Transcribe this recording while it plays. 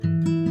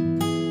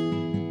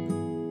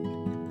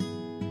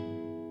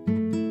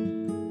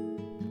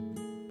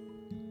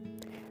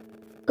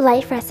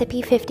Life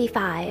Recipe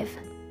 55: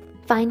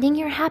 Finding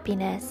your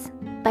happiness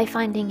by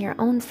finding your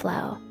own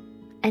flow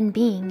and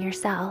being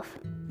yourself.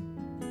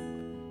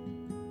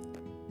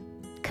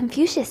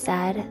 Confucius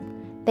said,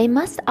 "They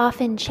must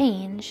often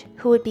change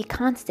who would be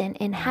constant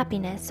in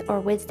happiness or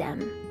wisdom."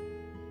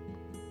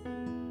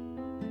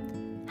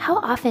 How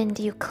often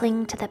do you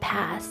cling to the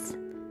past,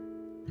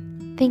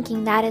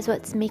 thinking that is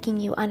what's making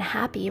you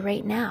unhappy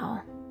right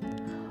now,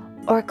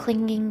 or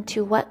clinging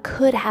to what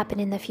could happen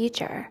in the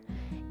future,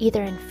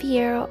 either in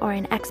fear or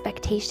in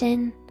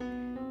expectation,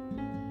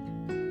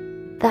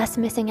 thus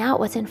missing out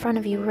what's in front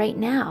of you right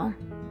now?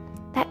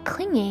 That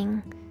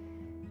clinging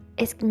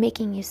is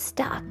making you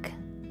stuck.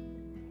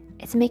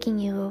 It's making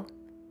you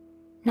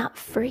not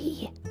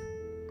free.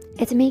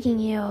 It's making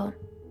you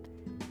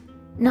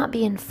not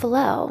be in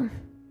flow.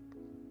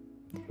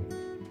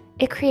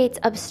 It creates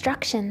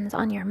obstructions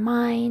on your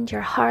mind,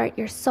 your heart,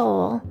 your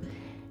soul,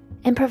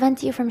 and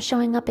prevents you from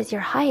showing up as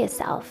your highest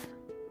self,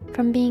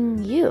 from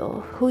being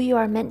you, who you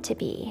are meant to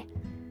be,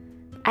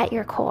 at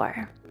your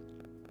core.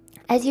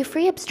 As you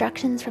free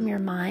obstructions from your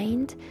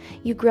mind,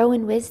 you grow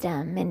in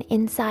wisdom and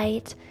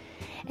insight,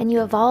 and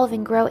you evolve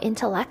and grow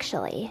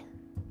intellectually.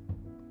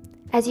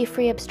 As you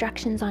free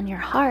obstructions on your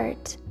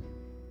heart,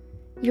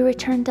 you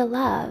return to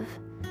love.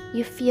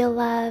 You feel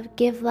love,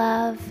 give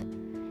love,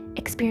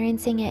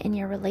 experiencing it in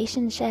your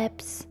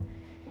relationships,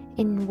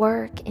 in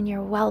work, in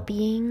your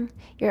well-being.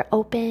 You're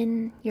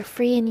open, you're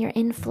free, and you're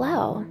in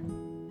flow.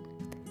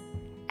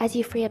 As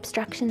you free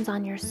obstructions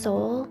on your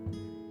soul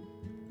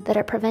that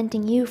are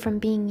preventing you from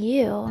being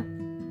you,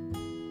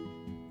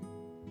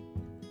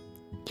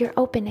 you're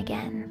open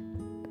again.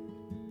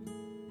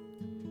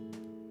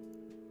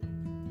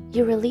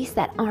 You release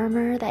that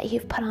armor that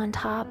you've put on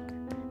top,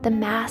 the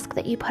mask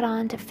that you put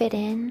on to fit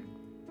in.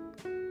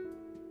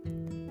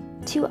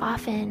 Too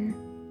often,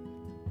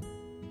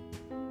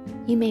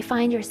 you may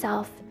find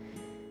yourself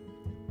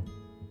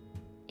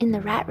in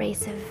the rat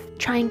race of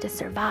trying to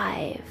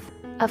survive,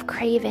 of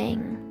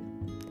craving,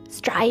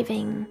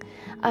 striving,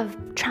 of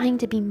trying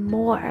to be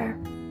more.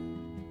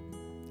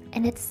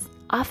 And it's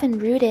often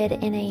rooted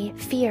in a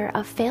fear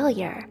of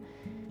failure,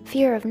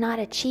 fear of not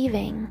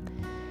achieving.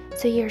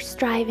 So you're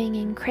striving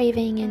and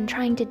craving and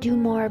trying to do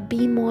more,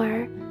 be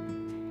more,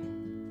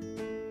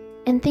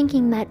 and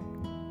thinking that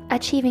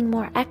achieving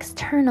more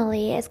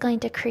externally is going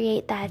to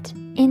create that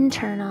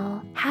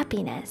internal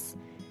happiness.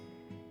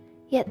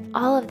 Yet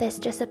all of this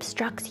just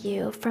obstructs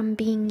you from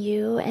being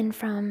you and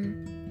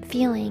from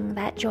feeling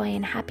that joy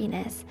and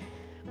happiness.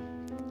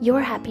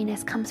 Your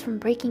happiness comes from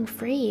breaking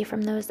free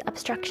from those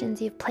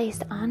obstructions you've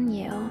placed on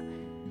you.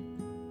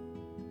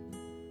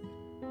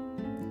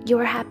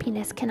 Your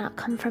happiness cannot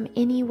come from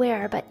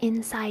anywhere but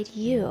inside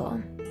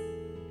you.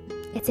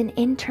 It's an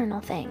internal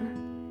thing.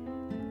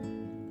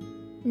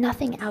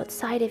 Nothing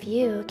outside of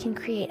you can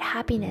create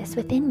happiness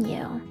within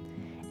you.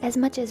 As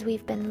much as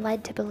we've been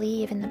led to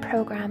believe in the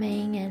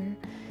programming and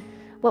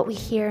what we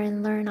hear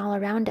and learn all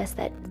around us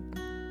that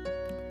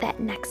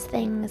next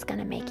thing is going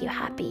to make you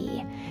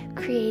happy,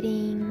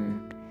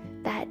 creating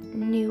that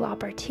new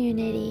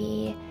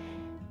opportunity,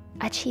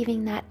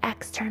 achieving that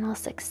external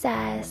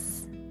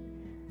success,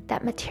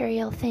 that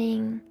material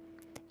thing.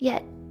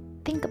 Yet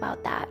think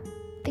about that.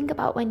 Think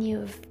about when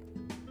you've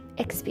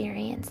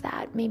experienced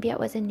that. Maybe it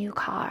was a new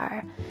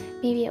car,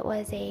 maybe it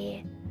was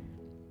a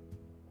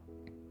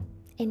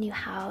new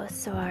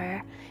house,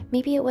 or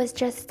maybe it was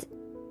just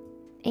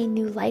a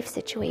new life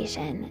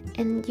situation,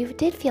 and you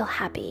did feel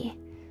happy.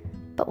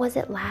 But was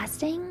it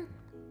lasting?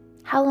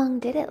 How long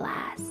did it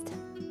last?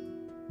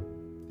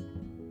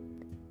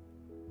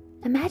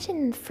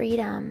 Imagine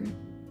freedom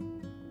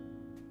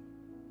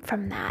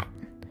from that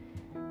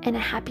and a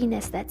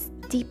happiness that's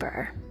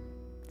deeper.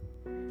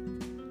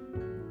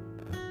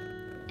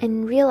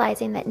 And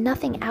realizing that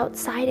nothing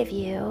outside of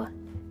you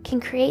can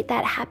create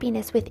that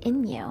happiness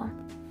within you.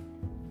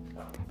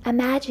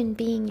 Imagine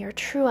being your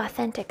true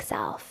authentic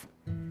self.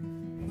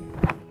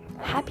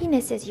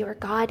 Happiness is your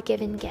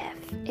God-given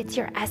gift. It's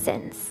your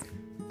essence.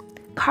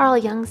 Carl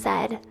Jung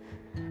said,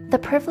 "The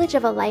privilege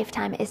of a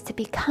lifetime is to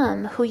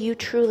become who you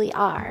truly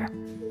are."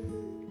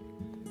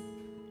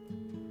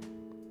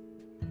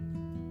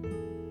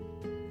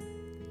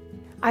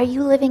 Are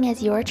you living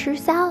as your true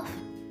self?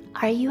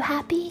 Are you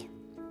happy?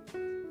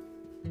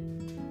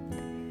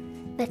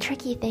 The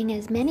tricky thing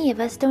is many of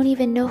us don't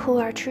even know who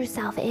our true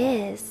self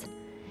is.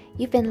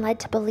 You've been led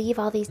to believe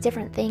all these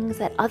different things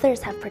that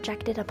others have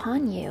projected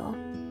upon you.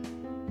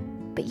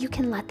 But you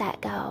can let that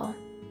go.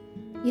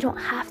 You don't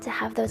have to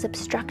have those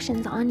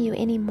obstructions on you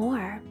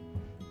anymore.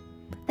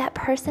 That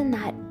person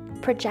that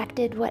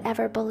projected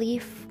whatever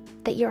belief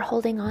that you're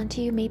holding on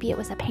to, maybe it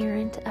was a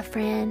parent, a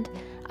friend,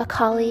 a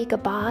colleague, a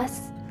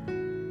boss,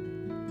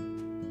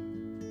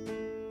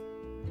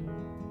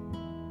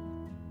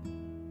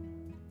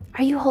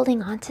 are you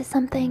holding on to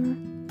something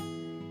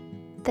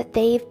that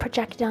they've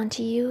projected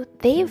onto you?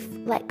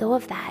 They've let go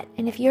of that.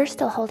 And if you're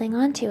still holding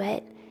on to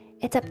it,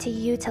 it's up to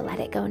you to let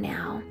it go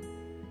now.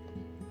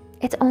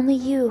 It's only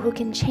you who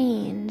can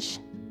change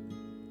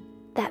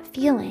that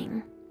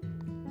feeling.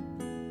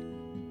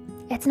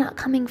 It's not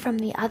coming from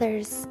the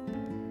others.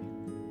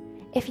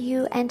 If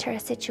you enter a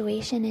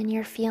situation and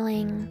you're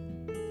feeling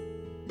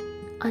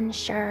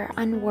unsure,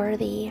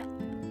 unworthy,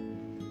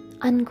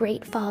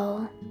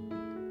 ungrateful,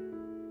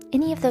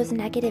 any of those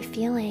negative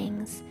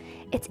feelings,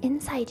 it's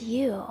inside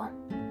you.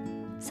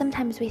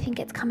 Sometimes we think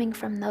it's coming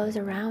from those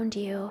around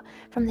you,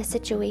 from the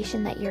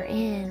situation that you're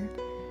in.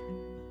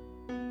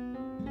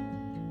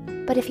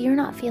 But if you're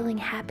not feeling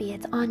happy,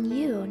 it's on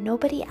you,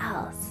 nobody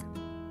else.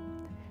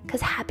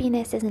 Because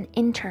happiness is an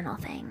internal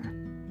thing.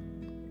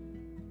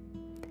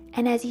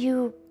 And as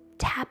you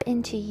tap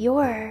into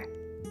your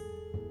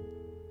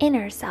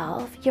inner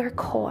self, your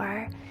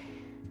core,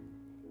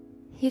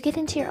 you get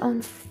into your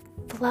own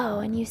flow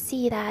and you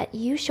see that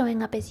you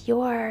showing up as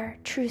your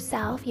true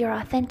self, your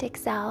authentic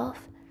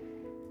self,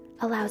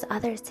 allows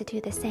others to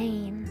do the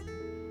same.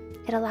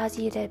 It allows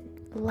you to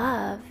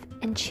love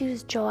and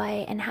choose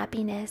joy and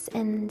happiness,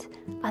 and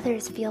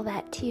others feel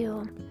that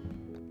too.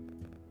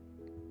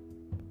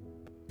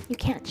 You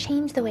can't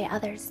change the way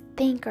others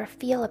think or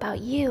feel about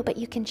you, but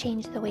you can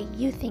change the way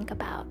you think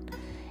about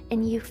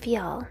and you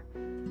feel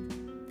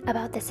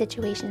about the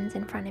situations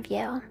in front of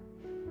you.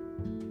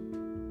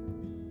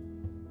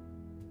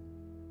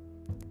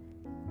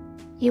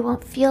 You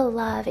won't feel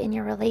love in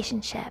your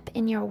relationship,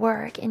 in your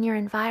work, in your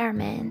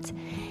environment,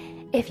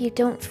 if you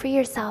don't free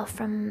yourself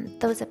from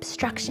those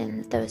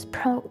obstructions,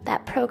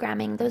 that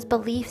programming, those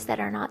beliefs that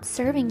are not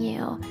serving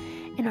you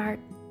and are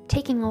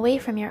taking away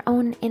from your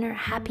own inner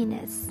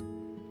happiness.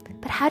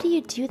 But how do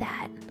you do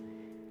that?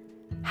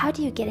 How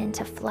do you get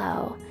into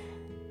flow,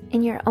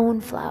 in your own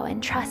flow,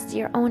 and trust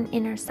your own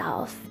inner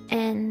self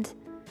and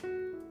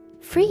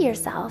free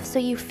yourself so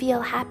you feel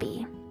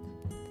happy?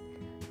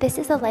 This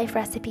is a life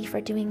recipe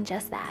for doing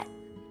just that.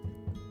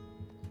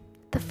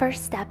 The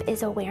first step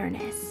is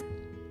awareness.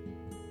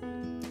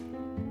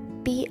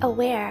 Be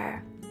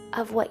aware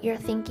of what you're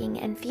thinking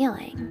and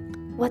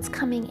feeling, what's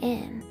coming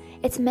in.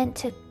 It's meant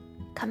to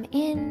come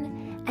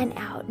in and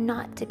out,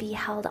 not to be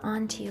held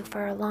onto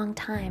for a long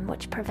time,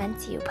 which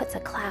prevents you, puts a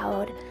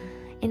cloud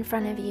in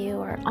front of you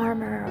or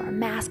armor or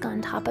mask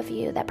on top of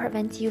you that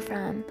prevents you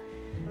from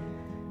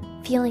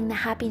feeling the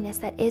happiness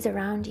that is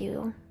around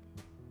you.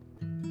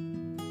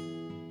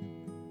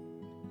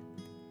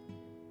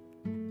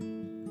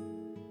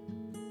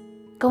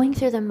 Going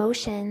through the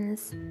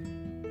motions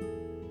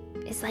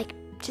is like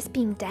just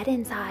being dead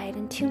inside,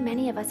 and too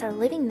many of us are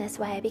living this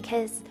way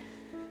because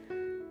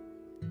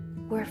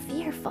we're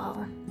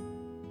fearful.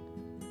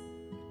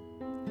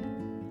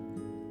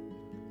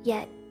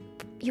 Yet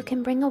you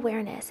can bring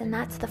awareness, and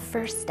that's the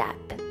first step.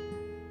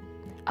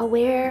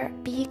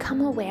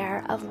 Become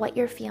aware of what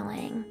you're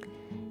feeling,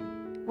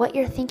 what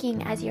you're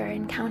thinking as you're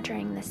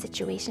encountering the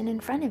situation in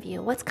front of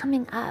you, what's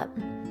coming up.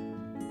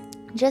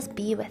 Just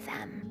be with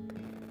them.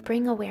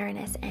 Bring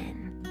awareness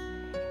in.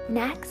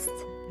 Next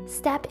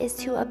step is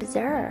to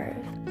observe.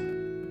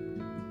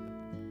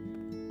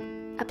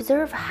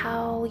 Observe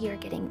how you're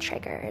getting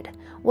triggered,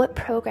 what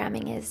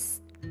programming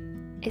is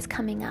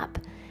coming up.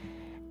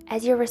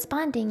 As you're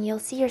responding, you'll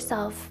see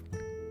yourself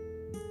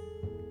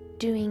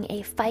doing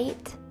a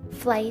fight,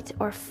 flight,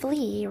 or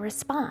flee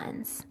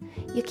response.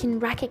 You can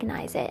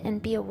recognize it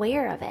and be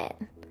aware of it.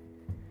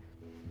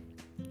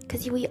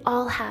 Because we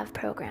all have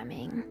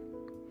programming.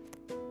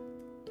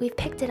 We've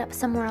picked it up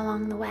somewhere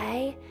along the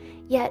way,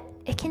 yet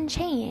it can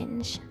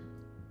change.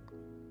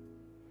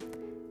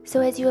 So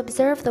as you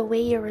observe the way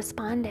you're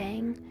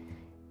responding,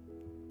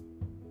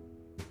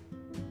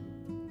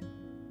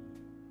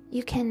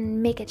 you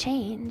can make a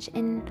change.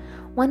 And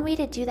one way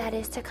to do that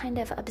is to kind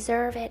of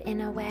observe it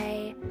in a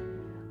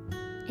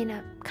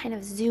kind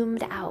of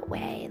zoomed out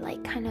way,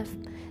 like kind of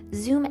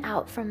zoom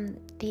out from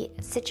the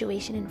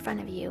situation in front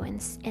of you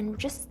and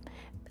just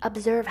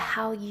observe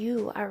how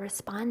you are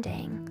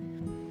responding.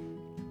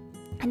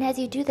 And as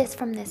you do this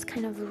from this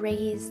kind of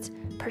raised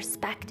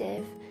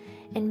perspective,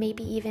 and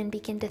maybe even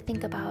begin to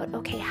think about,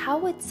 okay, how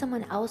would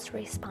someone else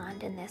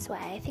respond in this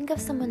way? Think of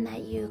someone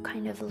that you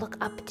kind of look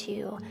up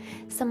to,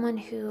 someone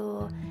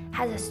who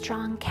has a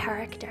strong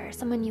character,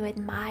 someone you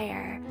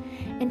admire,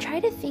 and try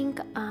to think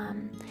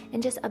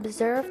and just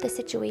observe the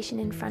situation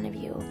in front of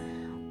you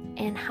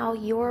and how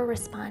you're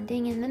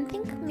responding, and then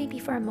think maybe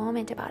for a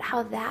moment about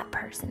how that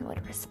person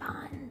would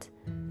respond.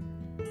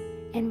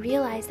 And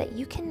realize that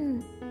you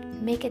can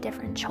make a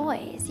different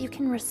choice. You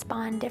can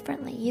respond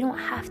differently. You don't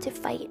have to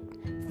fight,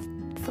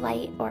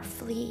 flight, or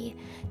flee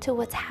to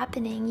what's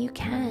happening. You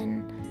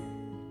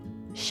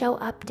can show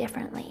up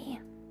differently.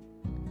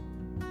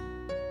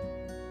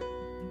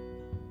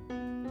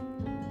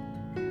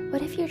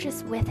 What if you're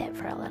just with it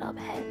for a little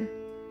bit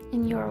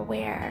and you're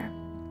aware?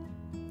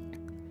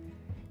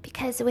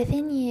 Because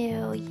within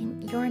you,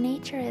 your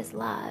nature is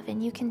love,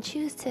 and you can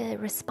choose to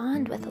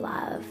respond with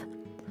love.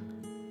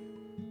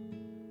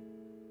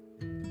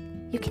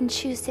 You can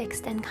choose to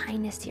extend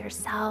kindness to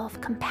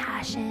yourself,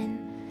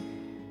 compassion.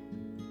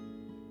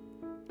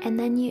 And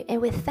then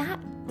with that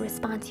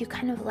response, you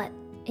kind of let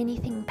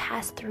anything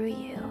pass through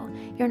you.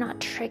 You're not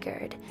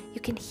triggered.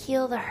 You can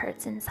heal the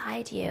hurts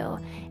inside you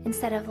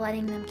instead of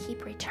letting them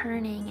keep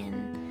returning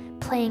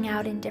and playing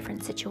out in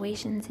different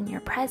situations in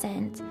your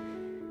present.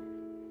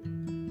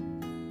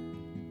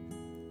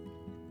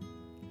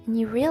 And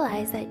you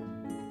realize that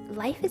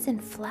life is in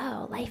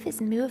flow, life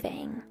is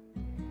moving.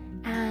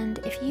 And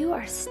if you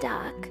are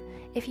stuck,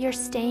 if you're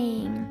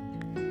staying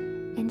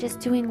and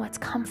just doing what's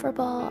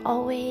comfortable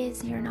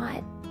always, you're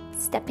not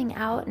stepping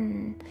out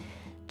and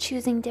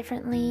choosing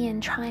differently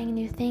and trying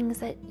new things,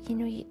 that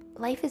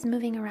life is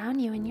moving around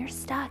you and you're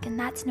stuck, and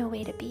that's no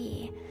way to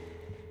be.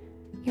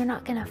 You're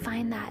not going to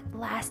find that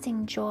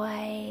lasting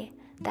joy,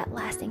 that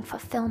lasting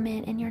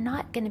fulfillment, and you're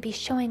not going to be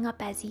showing up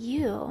as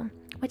you,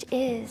 which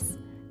is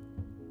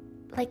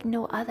like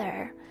no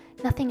other.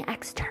 Nothing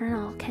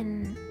external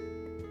can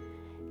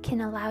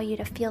allow you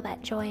to feel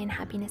that joy and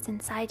happiness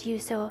inside you.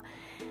 So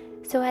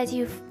as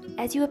you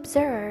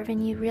observe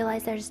and you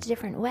realize there's a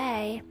different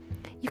way,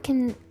 you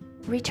can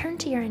return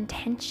to your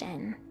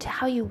intention, to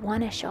how you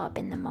want to show up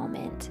in the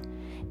moment,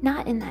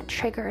 not in that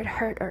triggered,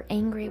 hurt, or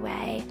angry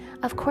way.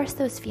 Of course,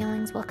 those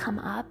feelings will come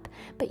up,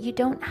 but you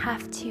don't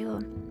have to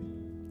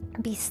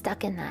be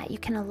stuck in that. You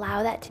can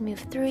allow that to move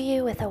through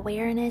you with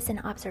awareness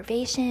and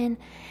observation,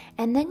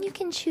 and then you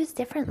can choose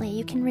differently.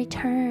 You can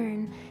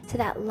return to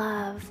that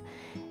love,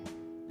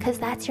 because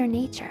that's your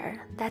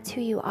nature. That's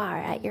who you are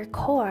at your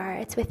core.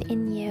 It's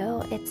within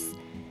you.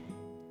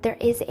 There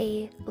is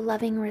a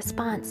loving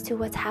response to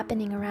what's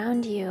happening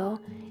around you.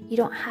 You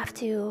don't have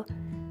to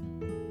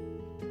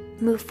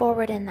move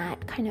forward in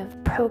that kind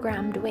of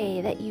programmed way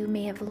that you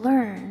may have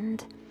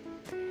learned.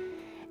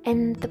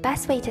 And the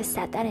best way to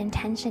set that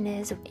intention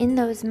is in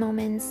those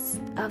moments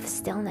of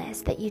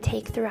stillness that you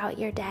take throughout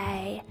your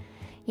day.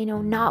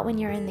 Not when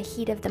you're in the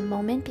heat of the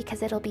moment,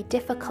 because it'll be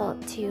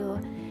difficult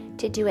to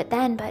do it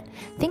then, but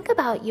think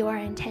about your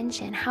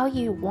intention, how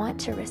you want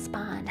to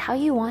respond, how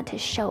you want to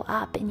show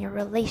up in your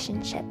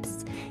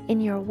relationships,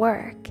 in your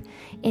work,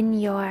 in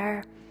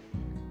your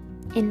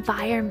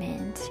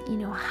environment.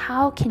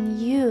 How can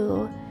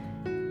you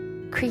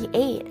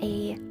create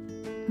a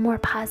more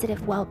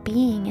positive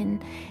well-being?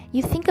 And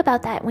you think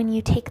about that when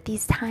you take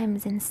these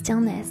times in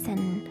stillness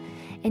and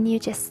you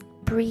just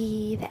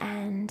breathe,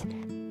 and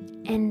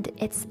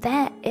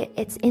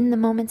it's in the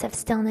moments of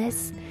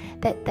stillness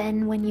that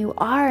then when you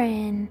are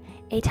in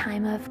a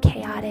time of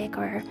chaotic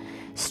or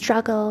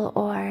struggle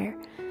or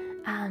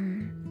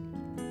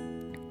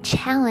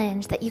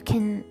challenge, that you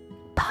can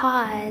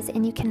pause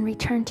and you can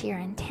return to your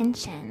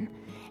intention.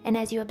 And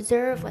as you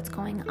observe what's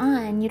going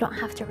on, you don't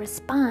have to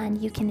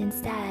respond. You can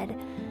instead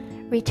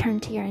return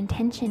to your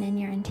intention, and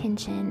your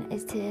intention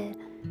is to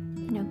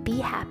be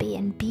happy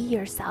and be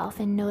yourself,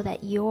 and know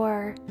that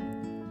your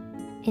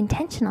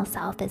intentional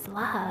self is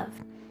love.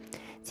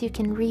 So you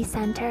can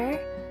recenter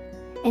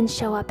and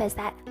show up as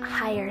that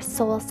higher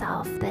soul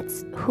self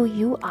that's who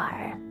you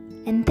are.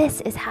 And this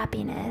is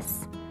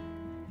happiness.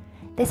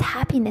 This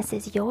happiness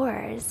is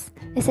yours.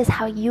 This is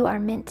how you are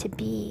meant to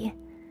be.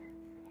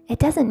 It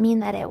doesn't mean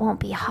that it won't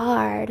be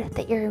hard,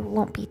 that you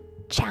won't be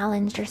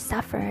challenged or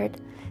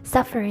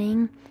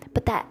suffering,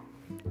 but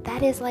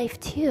that is life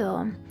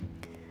too.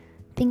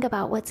 Think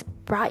about what's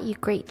brought you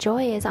great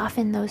joy is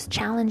often those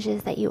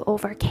challenges that you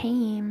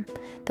overcame,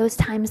 those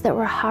times that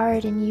were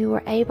hard, and you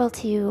were able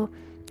to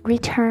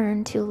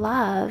return to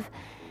love,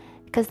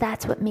 because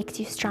that's what makes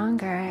you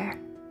stronger.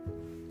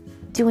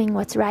 Doing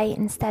what's right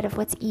instead of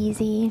what's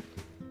easy,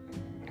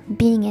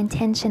 being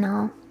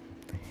intentional.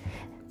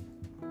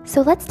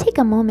 So let's take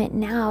a moment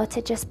now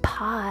to just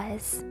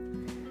pause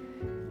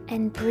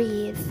and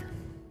breathe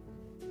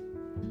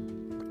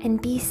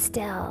and be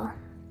still.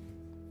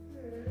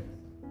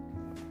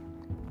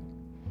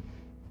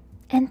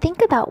 And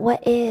think about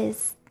what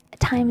is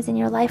times in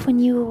your life when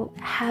you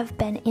have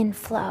been in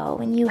flow,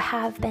 when you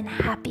have been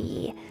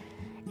happy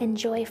and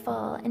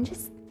joyful, and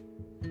just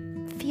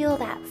feel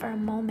that for a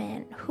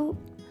moment.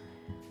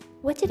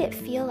 What did it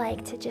feel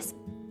like to just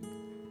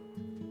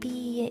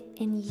be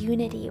in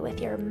unity with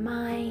your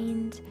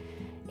mind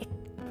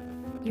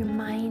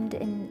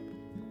and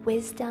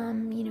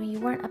wisdom? You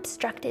weren't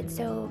obstructed,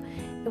 so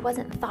it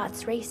wasn't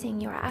thoughts racing.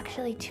 You were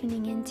actually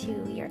tuning into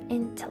your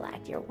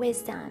intellect, your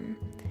wisdom,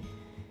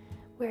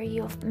 where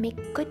you'll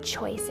make good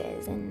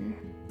choices. And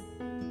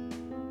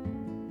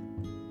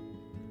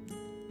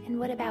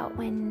what about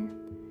when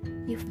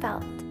you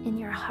felt in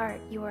your heart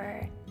you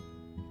were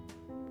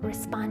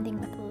responding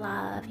with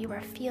love, you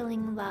were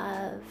feeling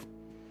love,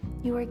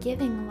 you were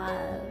giving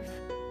love?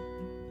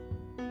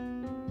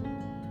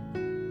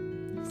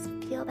 Just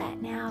feel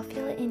that now.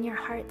 Feel it in your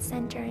heart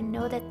center and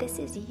know that this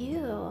is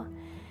you.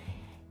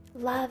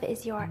 Love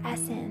is your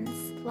essence.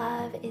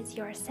 Love is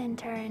your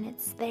center, and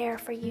it's there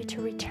for you to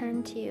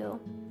return to.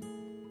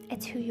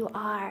 It's who you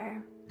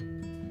are.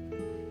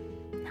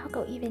 Now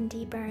go even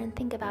deeper and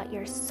think about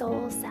your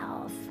soul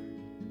self.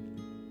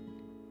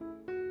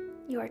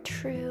 Your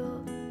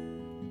true,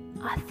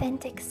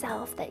 authentic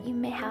self that you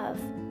may have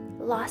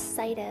lost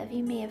sight of.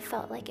 You may have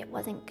felt like it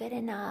wasn't good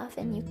enough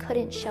and you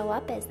couldn't show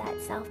up as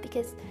that self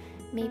because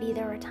maybe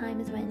there were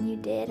times when you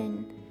did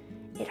and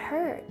it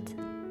hurt.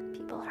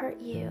 People hurt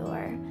you,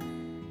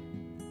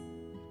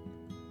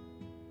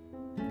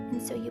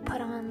 And so you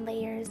put on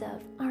layers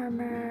of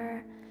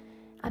armor,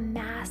 a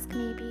mask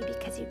maybe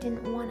because you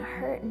didn't want to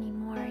hurt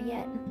anymore.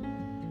 Yet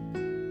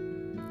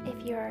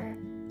if you're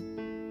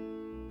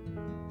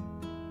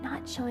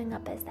not showing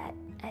up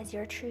as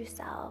your true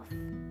self,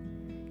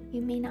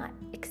 you may not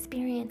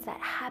experience that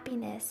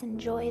happiness and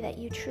joy that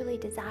you truly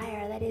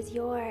desire. That is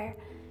your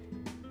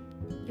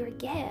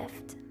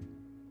gift.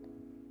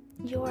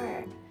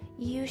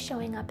 You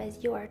showing up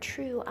as your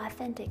true,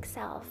 authentic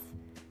self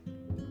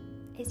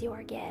is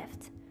your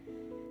gift.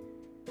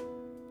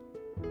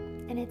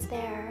 And it's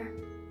there.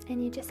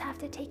 And you just have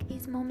to take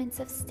these moments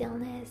of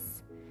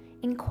stillness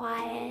and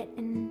quiet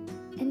and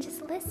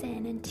just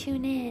listen and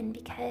tune in,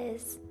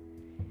 because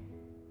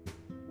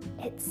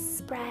it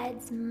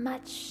spreads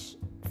much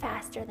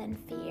faster than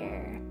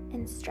fear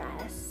and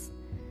stress.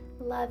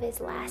 Love is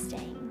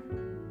lasting.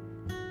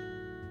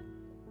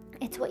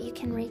 It's what you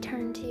can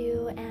return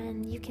to,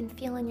 and you can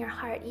feel in your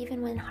heart.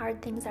 Even when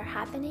hard things are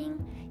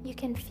happening, you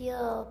can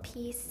feel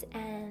peace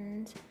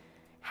and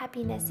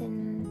happiness,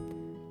 and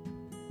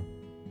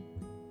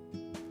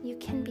you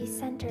can be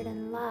centered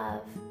in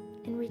love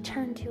and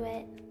return to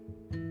it.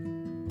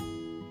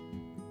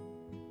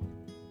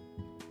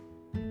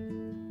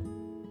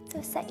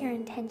 So set your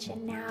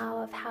intention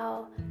now of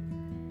how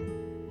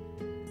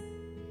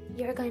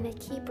you're going to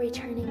keep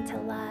returning to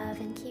love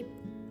and keep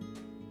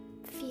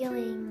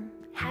feeling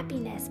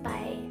happiness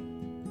by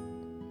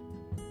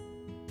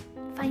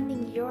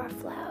finding your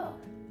flow,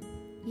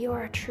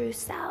 your true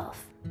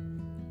self.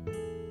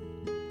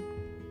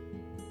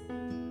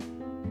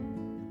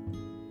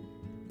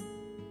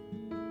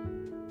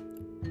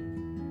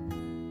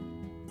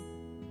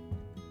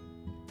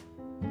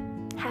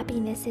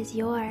 Happiness is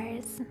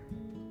yours.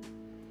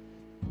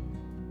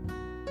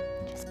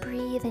 Just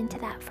breathe into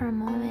that for a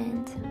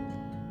moment.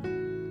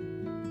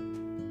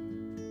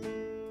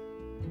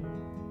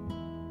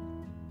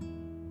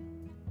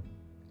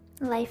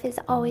 Life is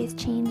always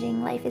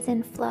changing. Life is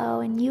in flow,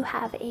 and you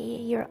have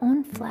your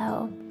own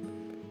flow.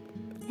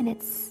 And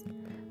it's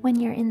when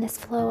you're in this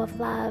flow of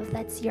love,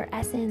 that's your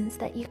essence,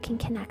 that you can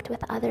connect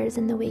with others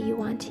in the way you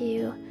want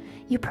to.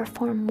 You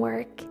perform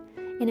work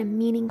in a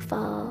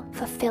meaningful,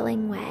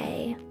 fulfilling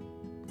way.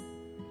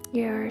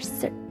 You're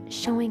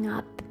showing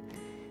up,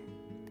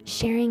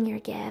 sharing your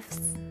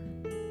gifts.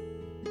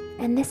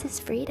 And this is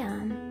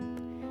freedom.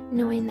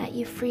 Knowing that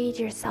you freed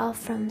yourself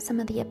from some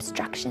of the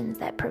obstructions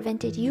that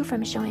prevented you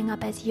from showing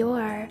up as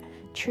your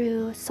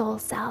true soul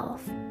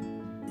self.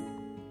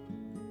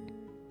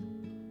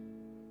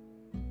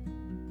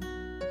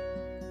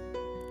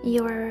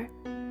 Your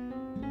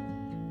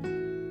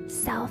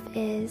self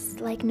is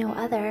like no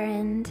other,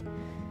 and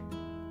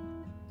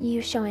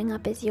you showing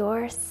up as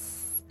your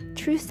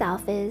true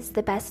self is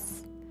the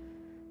best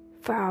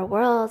for our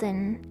world.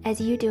 And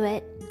as you do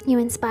it, you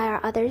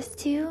inspire others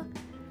too.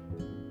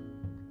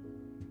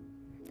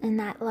 And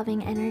that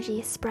loving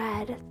energy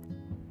spread.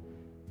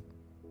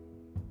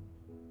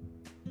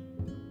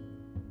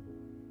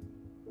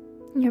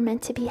 You're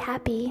meant to be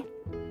happy.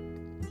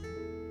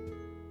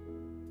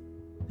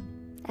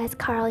 As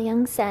Carl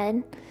Jung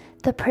said,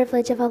 the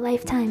privilege of a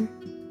lifetime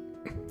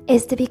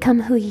is to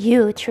become who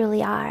you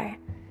truly are.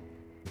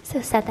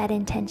 So set that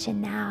intention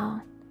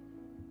now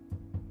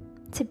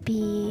to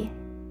be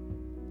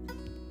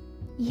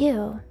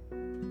you.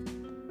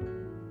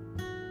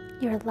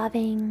 Your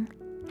loving,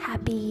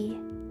 happy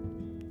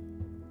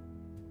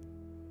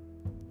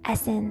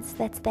essence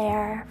that's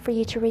there for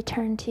you to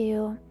return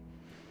to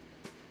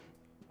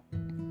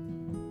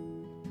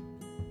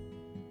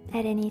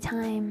at any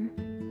time,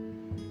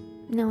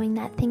 knowing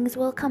that things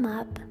will come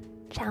up,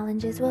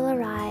 challenges will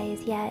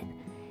arise, yet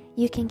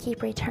you can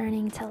keep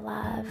returning to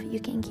love. You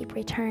can keep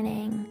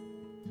returning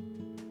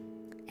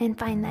and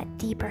find that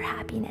deeper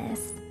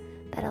happiness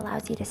that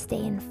allows you to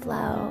stay in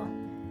flow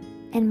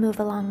and move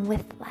along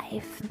with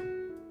life.